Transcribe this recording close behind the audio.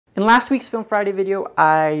In last week's Film Friday video,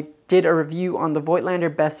 I did a review on the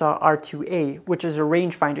Voigtlander Bessa R2A, which is a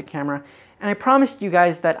rangefinder camera, and I promised you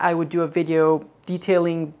guys that I would do a video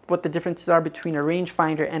detailing what the differences are between a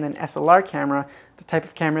rangefinder and an SLR camera, the type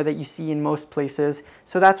of camera that you see in most places.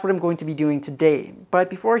 So that's what I'm going to be doing today.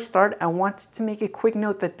 But before I start, I want to make a quick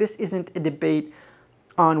note that this isn't a debate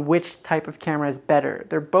on which type of camera is better.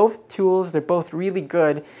 They're both tools, they're both really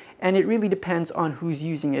good, and it really depends on who's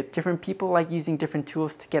using it. Different people like using different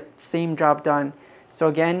tools to get the same job done. So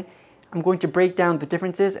again, I'm going to break down the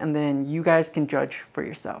differences and then you guys can judge for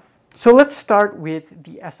yourself. So let's start with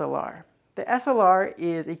the SLR. The SLR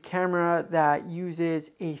is a camera that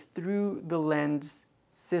uses a through the lens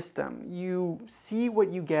system. You see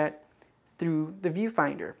what you get through the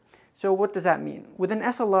viewfinder. So what does that mean? With an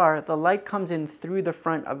SLR, the light comes in through the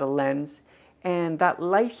front of the lens, and that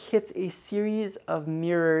light hits a series of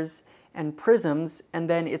mirrors and prisms, and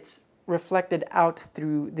then it's reflected out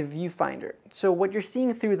through the viewfinder. So what you're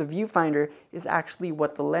seeing through the viewfinder is actually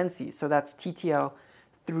what the lens sees. So that's TTL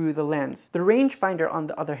through the lens. The rangefinder, on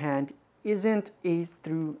the other hand, isn't a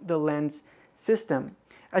through the lens system.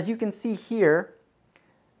 As you can see here,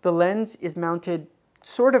 the lens is mounted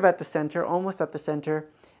sort of at the center, almost at the center,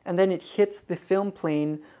 and then it hits the film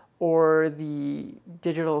plane or the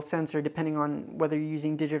digital sensor, depending on whether you're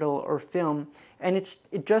using digital or film, and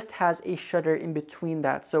it just has a shutter in between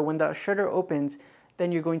that. So when the shutter opens,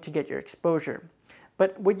 then you're going to get your exposure.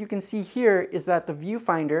 But what you can see here is that the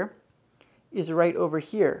viewfinder is right over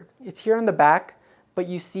here. It's here on the back, but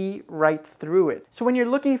you see right through it. So when you're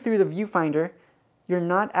looking through the viewfinder, you're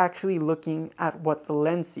not actually looking at what the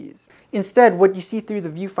lens sees. Instead, what you see through the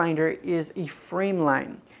viewfinder is a frame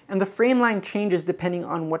line. And the frame line changes depending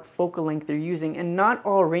on what focal length you're using, and not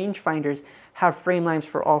all rangefinders have frame lines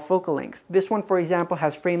for all focal lengths. This one, for example,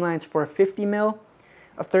 has frame lines for a 50mm,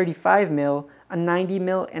 a 35mm, a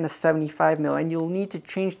 90mm, and a 75mm, and you'll need to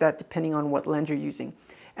change that depending on what lens you're using.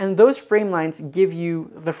 And those frame lines give you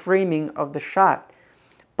the framing of the shot.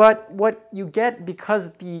 But what you get,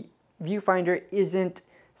 because the viewfinder isn't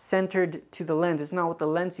centered to the lens, it's not what the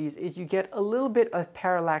lens sees, is you get a little bit of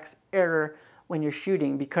parallax error when you're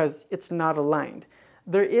shooting because it's not aligned.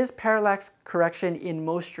 There is parallax correction in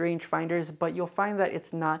most rangefinders, but you'll find that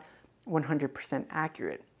it's not 100%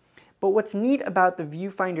 accurate. But what's neat about the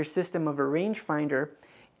viewfinder system of a rangefinder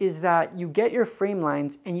is that you get your frame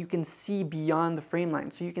lines and you can see beyond the frame line,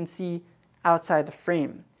 so you can see outside the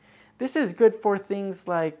frame. This is good for things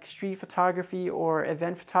like street photography or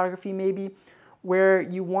event photography maybe, where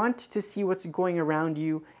you want to see what's going around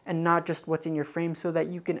you and not just what's in your frame, so that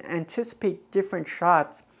you can anticipate different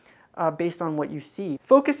shots based on what you see.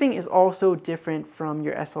 Focusing is also different from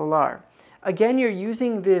your SLR. Again, you're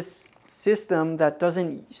using this system that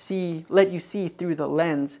doesn't let you see through the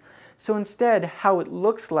lens. So instead, how it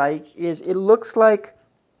looks like is it looks like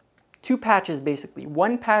two patches basically.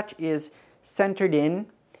 One patch is centered in,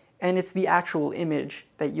 and it's the actual image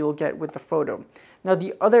that you'll get with the photo. Now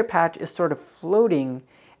the other patch is sort of floating,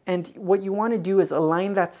 and what you want to do is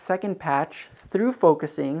align that second patch through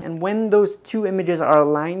focusing, and when those two images are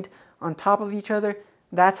aligned on top of each other,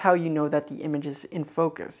 that's how you know that the image is in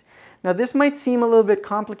focus. Now this might seem a little bit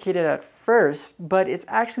complicated at first, but it's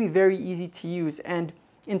actually very easy to use, and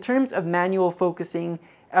in terms of manual focusing,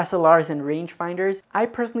 SLRs and rangefinders, I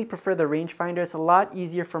personally prefer the rangefinder. It's a lot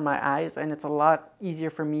easier for my eyes, and it's a lot easier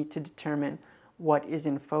for me to determine what is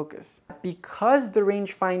in focus. Because the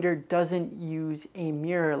rangefinder doesn't use a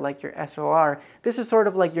mirror like your SLR, this is sort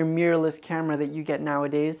of like your mirrorless camera that you get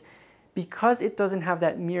nowadays. Because it doesn't have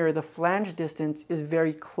that mirror, the flange distance is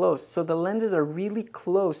very close. So the lenses are really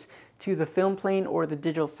close to the film plane or the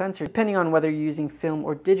digital sensor, depending on whether you're using film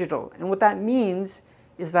or digital. And what that means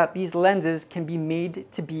is that these lenses can be made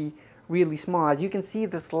to be really small. As you can see,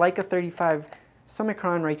 this Leica 35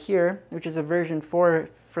 Summicron right here, which is a version 4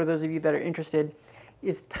 for those of you that are interested,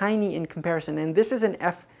 is tiny in comparison, and this is an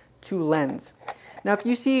f2 lens. Now if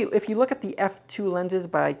you look at the f2 lenses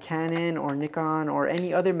by Canon or Nikon or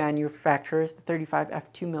any other manufacturers, the 35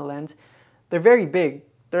 f2mm lens, they're very big.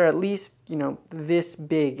 They're at least, this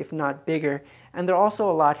big, if not bigger, and they're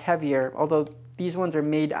also a lot heavier, although these ones are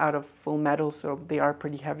made out of full metal, so they are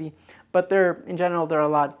pretty heavy, but in general, they're a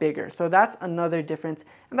lot bigger. So that's another difference,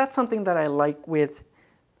 and that's something that I like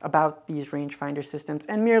about these rangefinder systems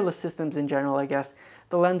and mirrorless systems in general, I guess.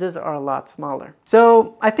 The lenses are a lot smaller.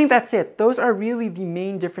 So I think that's it. Those are really the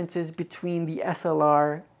main differences between the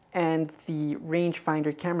SLR and the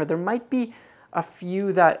rangefinder camera. There might be a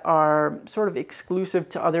few that are sort of exclusive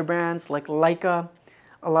to other brands, like Leica.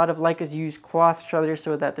 A lot of Leicas use cloth shutters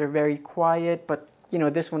so that they're very quiet, but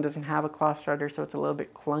this one doesn't have a cloth shutter, so it's a little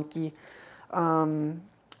bit clunky.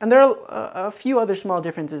 And there are a few other small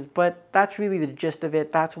differences, but that's really the gist of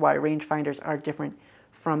it. That's why rangefinders are different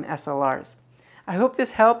from SLRs. I hope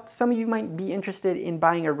this helped. Some of you might be interested in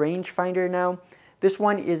buying a rangefinder now. This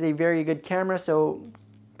one is a very good camera, so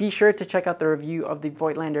be sure to check out the review of the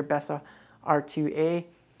Voigtlander Bessa R2A.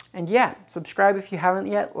 And yeah, subscribe if you haven't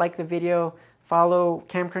yet, like the video, follow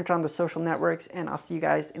CamCrunch on the social networks, and I'll see you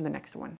guys in the next one.